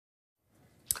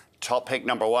Top pick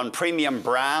number one, Premium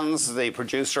Brands, the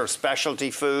producer of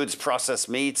specialty foods, processed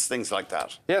meats, things like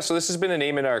that. Yeah, so this has been a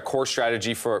name in our core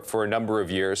strategy for a number of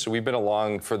years. So we've been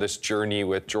along for this journey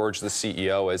with George, the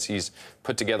CEO, as he's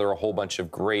put together a whole bunch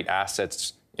of great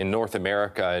assets in North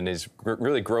America and is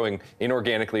really growing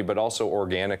inorganically, but also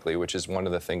organically, which is one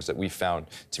of the things that we found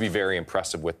to be very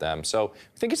impressive with them. So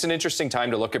I think it's an interesting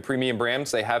time to look at Premium Brands.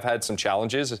 They have had some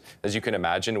challenges, as you can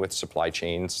imagine, with supply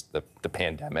chains, the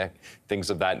pandemic, things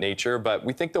of that nature. But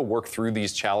we think they'll work through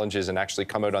these challenges and actually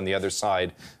come out on the other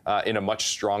side in a much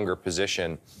stronger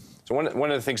position. So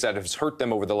one of the things that has hurt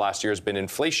them over the last year has been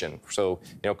inflation. So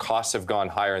costs have gone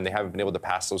higher, and they haven't been able to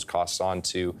pass those costs on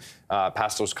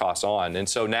And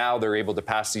so now they're able to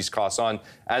pass these costs on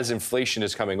as inflation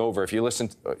is coming over. If you listen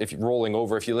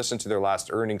to their last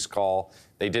earnings call,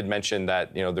 they did mention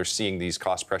that they're seeing these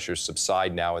cost pressures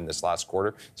subside now in this last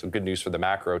quarter. So good news for the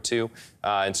macro too.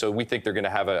 And so we think they're going to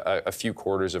have a few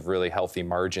quarters of really healthy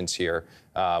margins here,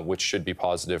 which should be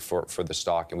positive for the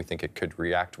stock, and we think it could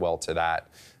react well to that.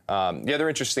 The other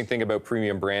interesting thing about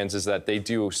Premium Brands is that they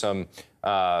do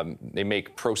they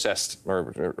make processed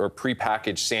or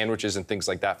prepackaged sandwiches and things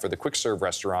like that for the quick serve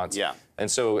restaurants. Yeah.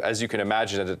 And so, as you can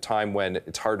imagine, at a time when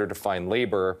it's harder to find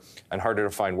labor and harder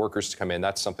to find workers to come in,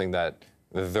 that's something that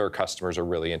their customers are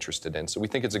really interested in. So we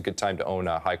think it's a good time to own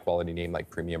a high-quality name like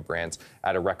Premium Brands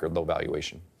at a record low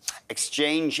valuation.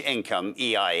 Exchange Income,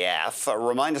 EIF.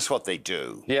 Remind us what they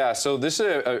do. Yeah, so this is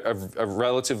a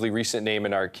relatively recent name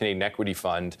in our Canadian equity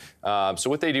fund. So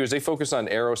what they do is they focus on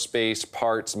aerospace,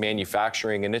 parts,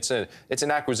 manufacturing, and it's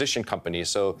an acquisition company.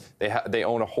 So they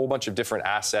own a whole bunch of different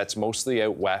assets, mostly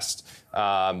out west,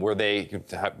 where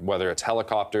whether it's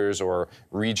helicopters or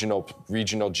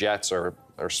regional jets or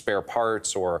spare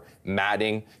parts or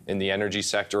matting in the energy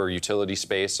sector or utility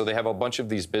space. So they have a bunch of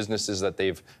these businesses that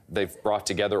they've brought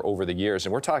together over the years.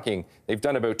 And we're talking, they've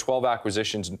done about 12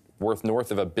 acquisitions worth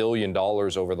north of $1 billion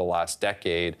over the last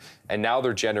decade. And now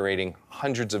they're generating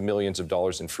hundreds of millions of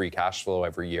dollars in free cash flow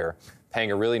every year,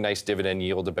 paying a really nice dividend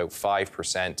yield, about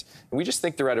 5%. And we just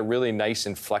think they're at a really nice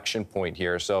inflection point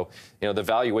here. So, the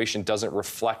valuation doesn't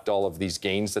reflect all of these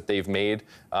gains that they've made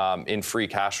in free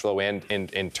cash flow and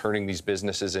in turning these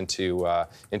businesses into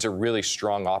really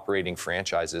strong operating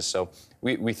franchises. So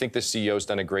we think the CEO's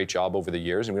done a great job over the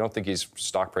years, and we don't think his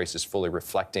stock price is fully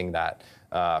reflecting that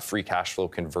free cash flow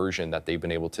conversion that they've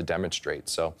been able to demonstrate.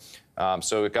 So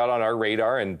it got on our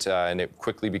radar, and it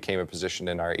quickly became a position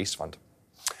in our ACE fund.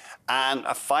 And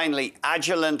finally,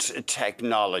 Agilent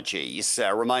Technologies.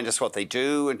 Remind us what they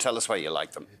do and tell us why you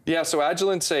like them. Yeah, so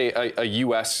Agilent's a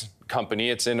U.S. company.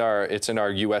 It's in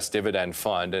our U.S. dividend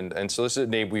fund, and so this is a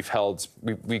name we've held.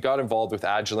 We got involved with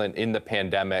Agilent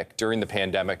during the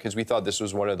pandemic, because we thought this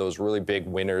was one of those really big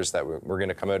winners that we're going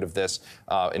to come out of this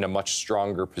in a much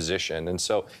stronger position. And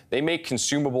so they make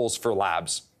consumables for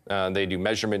labs. They do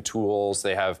measurement tools.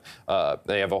 They have a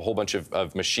whole bunch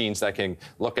of machines that can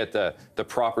look at the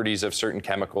properties of certain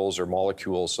chemicals or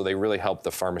molecules. So they really help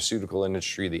the pharmaceutical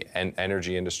industry, the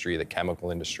energy industry, the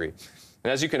chemical industry.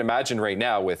 And as you can imagine right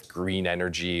now, with green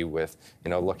energy, with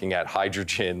looking at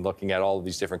hydrogen, looking at all of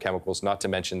these different chemicals, not to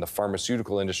mention the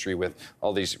pharmaceutical industry with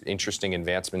all these interesting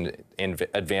advancements in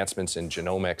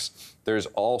genomics, there's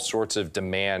all sorts of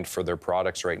demand for their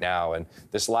products right now. And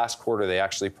this last quarter, they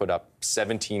actually put up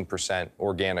 17%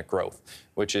 organic growth,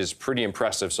 which is pretty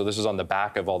impressive. So this is on the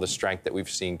back of all the strength that we've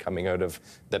seen coming out of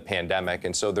the pandemic.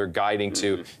 And so they're guiding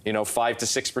to 5 to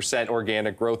 6%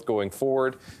 organic growth going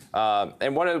forward.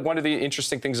 And one of the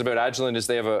interesting things about Agilent is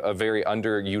they have a very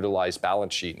underutilized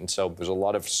balance sheet. And so there's a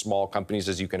lot of small companies,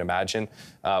 as you can imagine,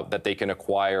 that they can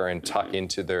acquire and tuck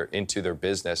into their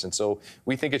business. And so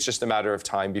we think it's just a matter of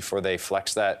time before they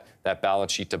flex that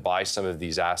balance sheet to buy some of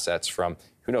these assets from,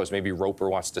 who knows, maybe Roper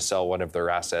wants to sell one of their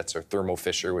assets, or Thermo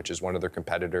Fisher, which is one of their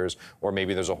competitors, or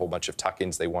maybe there's a whole bunch of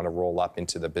tuck-ins they want to roll up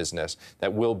into the business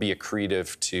that will be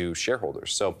accretive to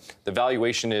shareholders. So the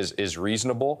valuation is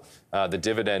reasonable. The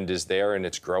dividend is there and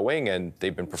it's growing, and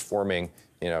they've been performing,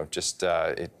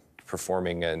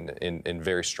 performing in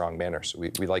very strong manner. So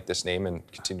we like this name and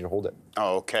continue to hold it.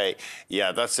 Oh, okay.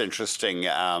 Yeah, that's interesting.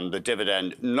 The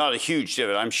dividend, not a huge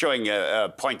dividend. I'm showing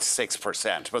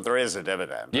 0.6%, but there is a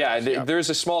dividend. Yeah, there's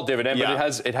a small dividend,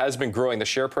 but it has been growing. The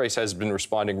share price has been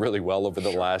responding really well over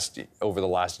the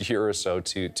last year or so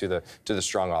to the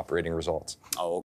strong operating results. Oh.